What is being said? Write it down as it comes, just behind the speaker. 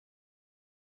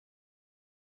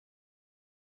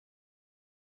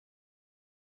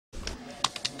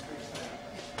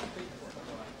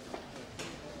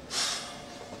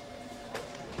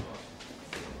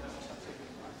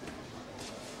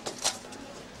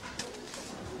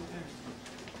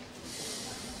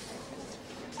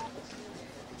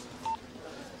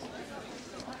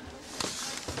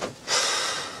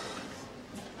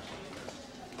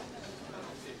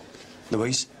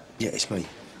Louise? Yeah, it's me.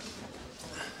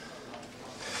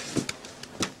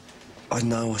 I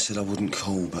know I said I wouldn't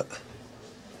call, but...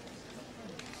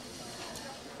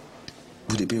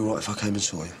 would it be all right if I came and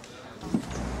saw you?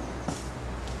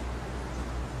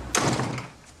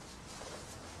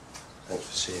 Thanks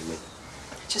for seeing me.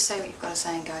 Just say what you've got to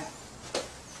say and go.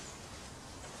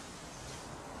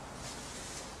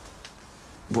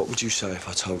 What would you say if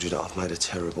I told you that I've made a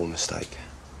terrible mistake?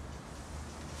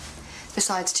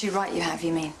 Besides, too right you have,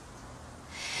 you mean?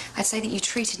 I'd say that you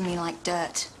treated me like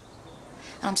dirt.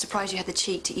 And I'm surprised you had the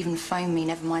cheek to even phone me,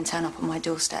 never mind turn up on my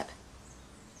doorstep.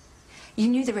 You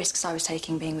knew the risks I was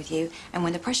taking being with you, and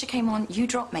when the pressure came on, you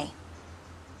dropped me.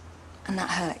 And that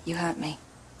hurt. You hurt me.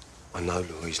 I know,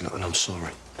 Louise, and I'm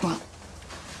sorry. Well,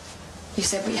 you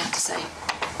said what you had to say.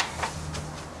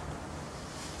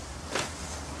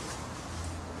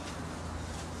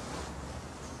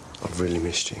 I've really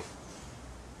missed you.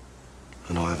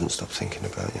 And I haven't stopped thinking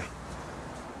about you.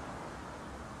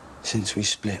 Since we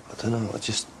split, I don't know,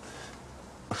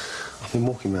 I've been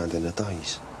walking around in a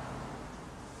daze.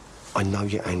 I know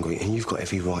you're angry, and you've got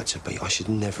every right to be. I should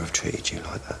never have treated you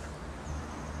like that.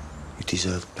 You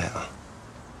deserved better.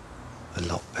 A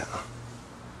lot better.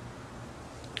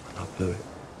 And I blew it.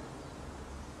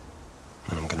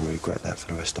 And I'm going to regret that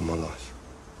for the rest of my life.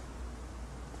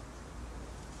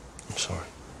 I'm sorry.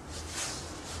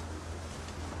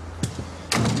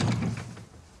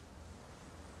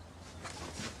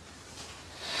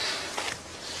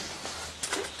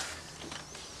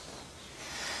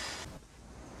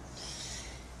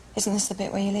 Isn't this the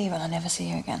bit where you leave and I never see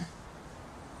you again?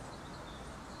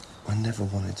 I never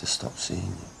wanted to stop seeing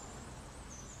you.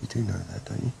 You do know that,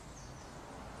 don't you?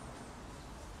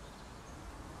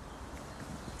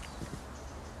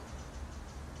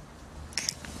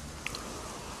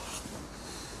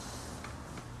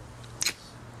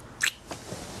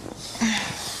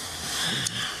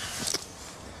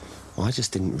 I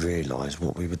just didn't realise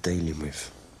what we were dealing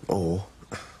with, or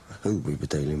who we were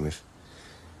dealing with.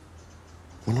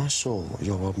 When I saw what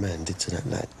your old man did to that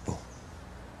lad, well,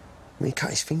 I mean, he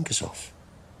cut his fingers off.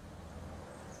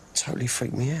 It totally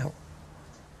freaked me out.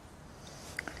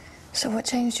 So what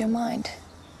changed your mind?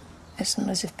 It's not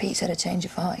as if Pete's had a change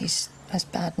of heart. He's as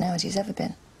bad now as he's ever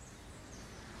been.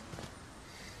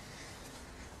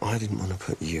 I didn't want to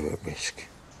put you at risk.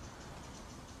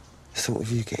 I thought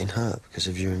of you getting hurt because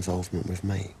of your involvement with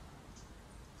me.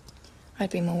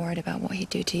 I'd be more worried about what he'd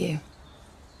do to you.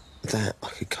 That I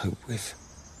could cope with.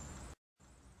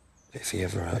 But if he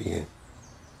ever hurt you...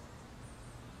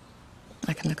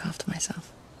 I can look after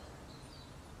myself.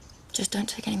 Just don't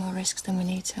take any more risks than we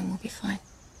need to and we'll be fine.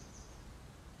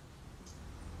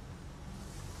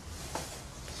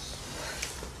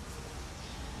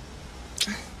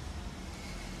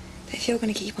 But if you're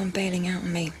going to keep on bailing out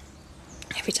on me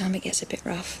every time it gets a bit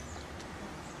rough,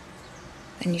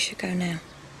 then you should go now.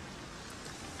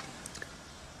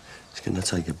 It's going to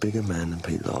take a bigger man than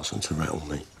Pete Larson to rattle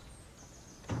me.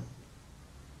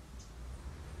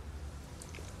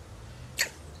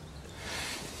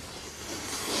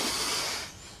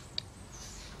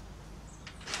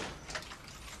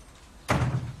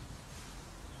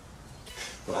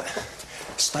 Right.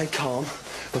 Stay calm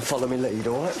and follow me lead,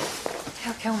 all right?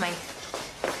 He'll kill me.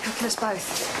 He'll kill us both.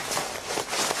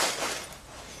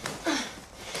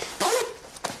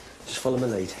 Just follow my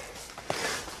lead.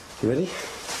 You ready?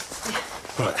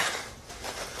 Yeah. Right.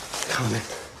 Come in.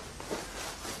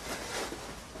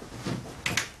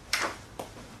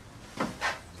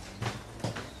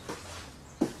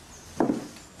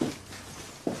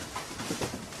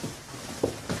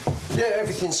 Yeah,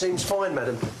 everything seems fine,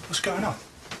 madam. What's going on?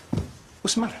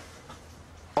 What's the matter?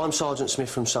 I'm Sergeant Smith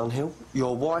from Sunhill.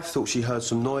 Your wife thought she heard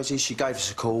some noises. She gave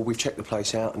us a call. We've checked the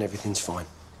place out and everything's fine.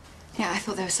 Yeah, I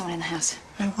thought there was someone in the house.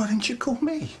 Hey, why didn't you call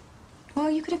me? Well,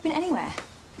 you could have been anywhere.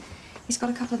 He's got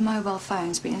a couple of mobile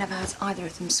phones, but he never has either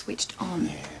of them switched on.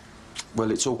 Yeah.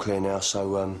 Well, it's all clear now,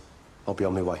 so I'll be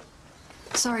on my way.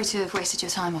 Sorry to have wasted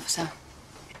your time, officer.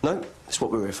 No, it's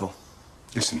what we're here for.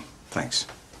 Listen, thanks.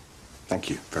 Thank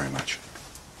you very much.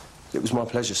 It was my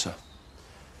pleasure, sir.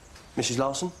 Mrs.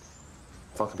 Larson,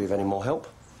 if I could be of any more help.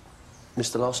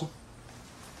 Mr. Larson?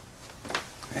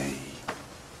 Hey.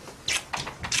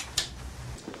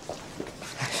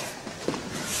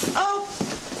 Oh!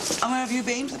 And where have you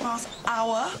been for the past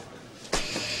hour?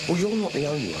 Well, you're not the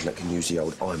only one that can use the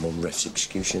old I'm on ref's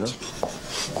excuse, you know.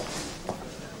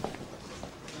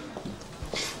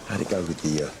 How'd it go with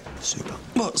the super?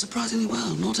 Well, surprisingly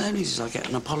well. Not only did I get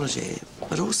an apology,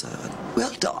 but also,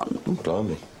 well done. Oh,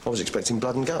 blimey. I was expecting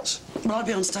blood and guts. Well, I'll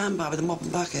be on standby with a mop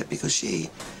and bucket because she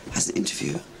has an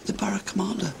interview with the borough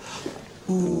commander.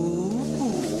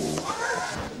 Ooh.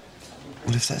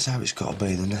 Well, if that's how it's got to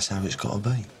be, then that's how it's got to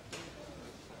be.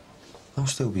 I'll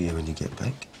still be here when you get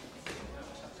back.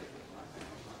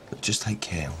 But just take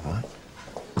care, all right?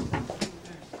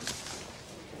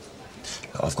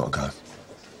 Look, I've got to go.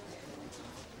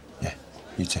 Yeah,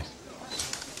 you too.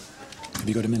 Have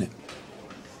you got a minute?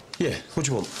 Yeah, what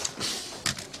do you want?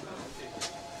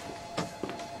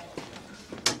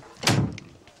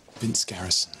 Vince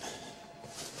Garrison.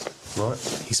 Right.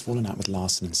 He's fallen out with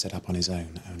Larson and set up on his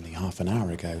own. Only half an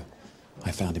hour ago,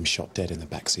 I found him shot dead in the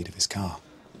back seat of his car.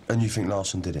 And you think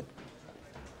Larson did it?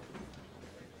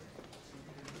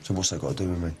 So what's that got to do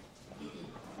with me?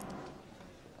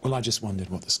 Well, I just wondered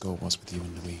what the score was with you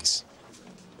and Louise.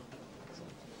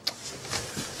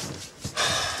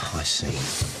 I see.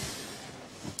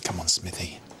 Come on,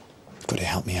 Smithy. You've got to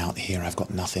help me out here. I've got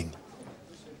nothing.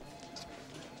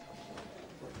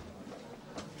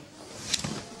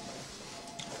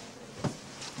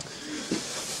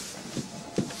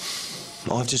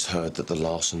 I've just heard that the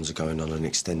Larsons are going on an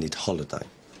extended holiday.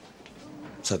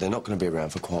 So they're not going to be around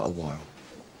for quite a while.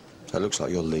 So it looks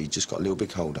like your lead just got a little bit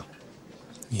colder.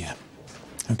 Yeah.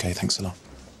 OK, thanks a lot.